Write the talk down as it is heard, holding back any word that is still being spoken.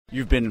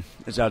You've been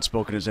as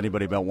outspoken as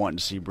anybody about wanting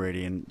to see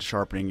Brady and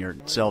sharpening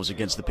yourselves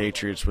against the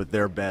Patriots with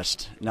their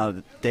best. Now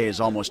that the day is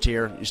almost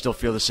here, you still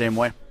feel the same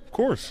way? Of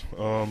course.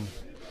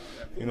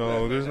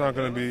 There's not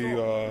going to be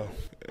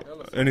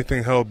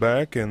anything held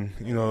back, and,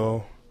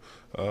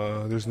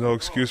 there's no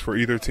excuse for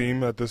either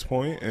team at this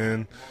point,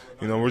 and,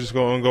 we're just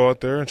going to go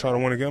out there and try to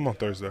win a game on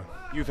Thursday.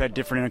 You've had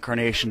different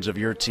incarnations of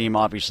your team.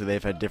 Obviously,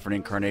 they've had different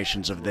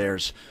incarnations of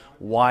theirs.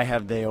 Why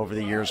have they, over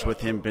the years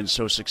with him, been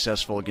so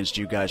successful against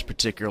you guys,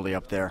 particularly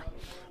up there?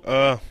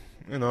 I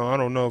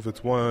don't know if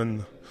it's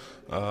one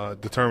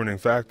determining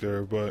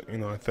factor, but,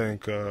 I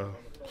think there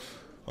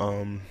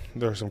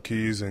are some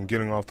keys in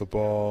getting off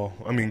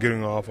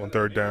on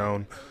third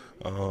down.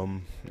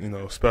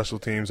 Special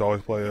teams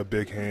always play a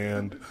big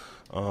hand,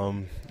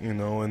 and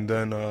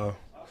then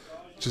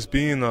just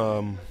being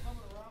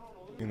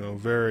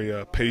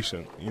very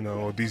patient.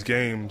 These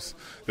games,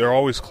 they're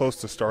always close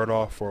to start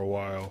off for a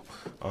while,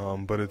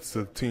 but it's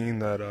the team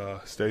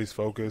that stays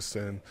focused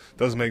and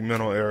doesn't make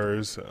mental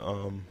errors,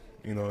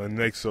 and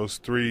makes those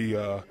three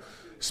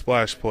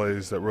splash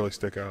plays that really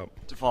stick out.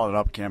 To follow it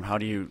up, Cam, how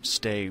do you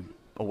stay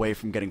away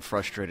from getting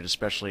frustrated,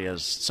 especially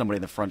as somebody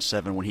in the front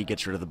seven when he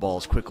gets rid of the ball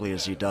as quickly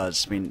as he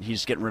does? I mean,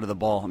 he's getting rid of the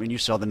ball. I mean, you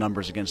saw the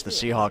numbers against the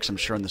Seahawks, I'm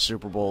sure, in the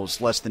Super Bowl. It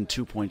was less than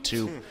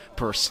 2.2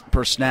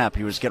 per snap.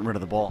 He was getting rid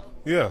of the ball.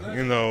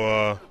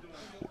 Yeah,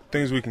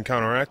 things we can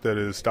counteract that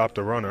is stop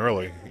the run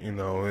early,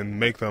 and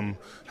make them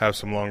have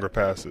some longer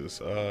passes.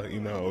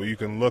 You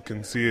can look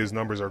and see his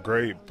numbers are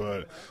great,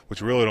 but what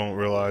you really don't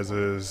realize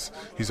is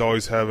he's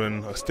always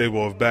having a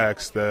stable of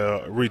backs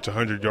that reach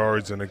 100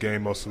 yards in a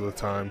game most of the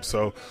time.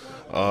 So,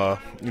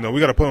 we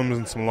got to put him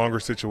in some longer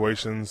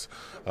situations.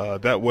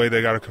 That way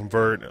they got to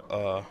convert,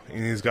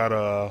 and he's got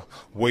to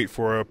wait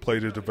for a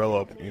play to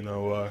develop.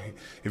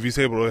 If he's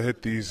able to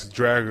hit these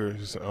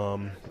draggers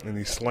and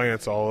these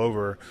slants all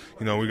over,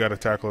 we got to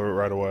tackle it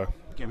right away.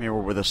 Cam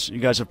Heyward with us. You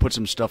guys have put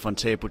some stuff on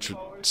tape which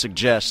would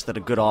suggest that a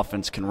good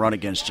offense can run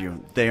against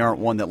you. They aren't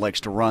one that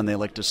likes to run. They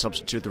like to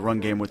substitute the run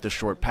game with the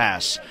short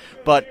pass.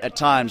 But at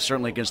times,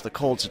 certainly against the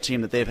Colts, a team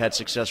that they've had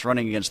success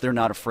running against, they're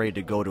not afraid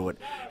to go to it.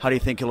 How do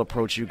you think he'll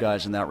approach you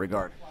guys in that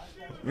regard?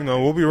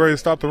 We'll be ready to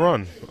stop the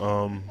run.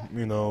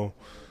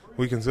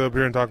 We can sit up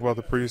here and talk about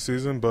the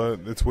preseason, but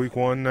it's week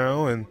one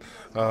now, and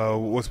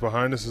what's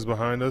behind us is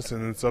behind us,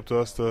 and it's up to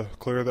us to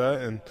clear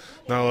that and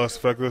not let us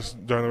affect us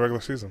during the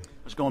regular season.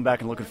 I was going back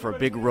and looking for a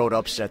big road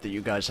upset that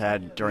you guys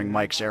had during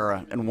Mike's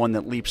era, and one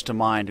that leaps to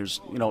mind is,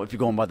 if you're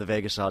going by the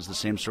Vegas odds, the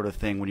same sort of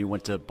thing when you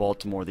went to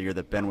Baltimore the year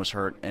that Ben was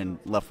hurt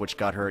and Leftwich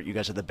got hurt. You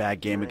guys had the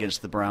bad game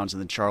against the Browns,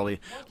 and then Charlie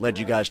led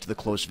you guys to the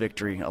close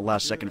victory, a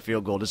last-second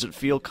field goal. Does it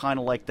feel kind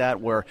of like that,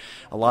 where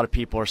a lot of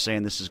people are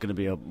saying this is going to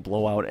be a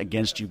blowout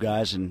against you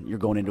guys, and you're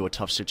going into a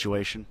tough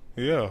situation?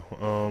 Yeah,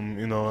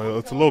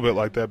 it's a little bit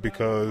like that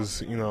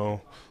because,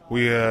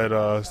 we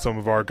had some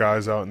of our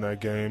guys out in that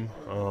game.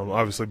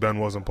 Obviously, Ben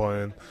wasn't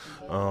playing,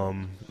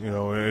 and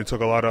it took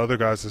a lot of other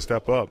guys to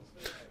step up.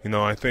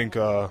 I think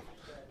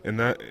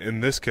in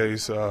this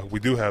case,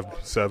 we do have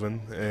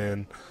 7,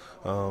 and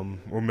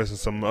we're missing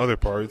some other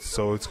parts,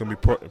 so it's going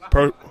to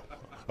be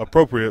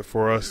appropriate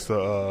for us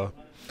to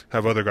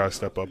have other guys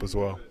step up as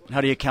well.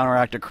 How do you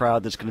counteract a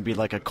crowd that's going to be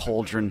like a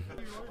cauldron?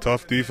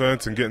 Tough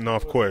defense and getting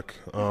off quick.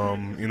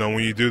 When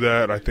you do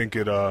that, I think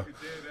it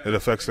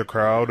affects the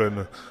crowd,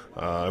 and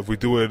if we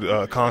do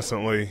it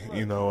constantly,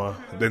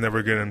 they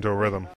never get into a rhythm.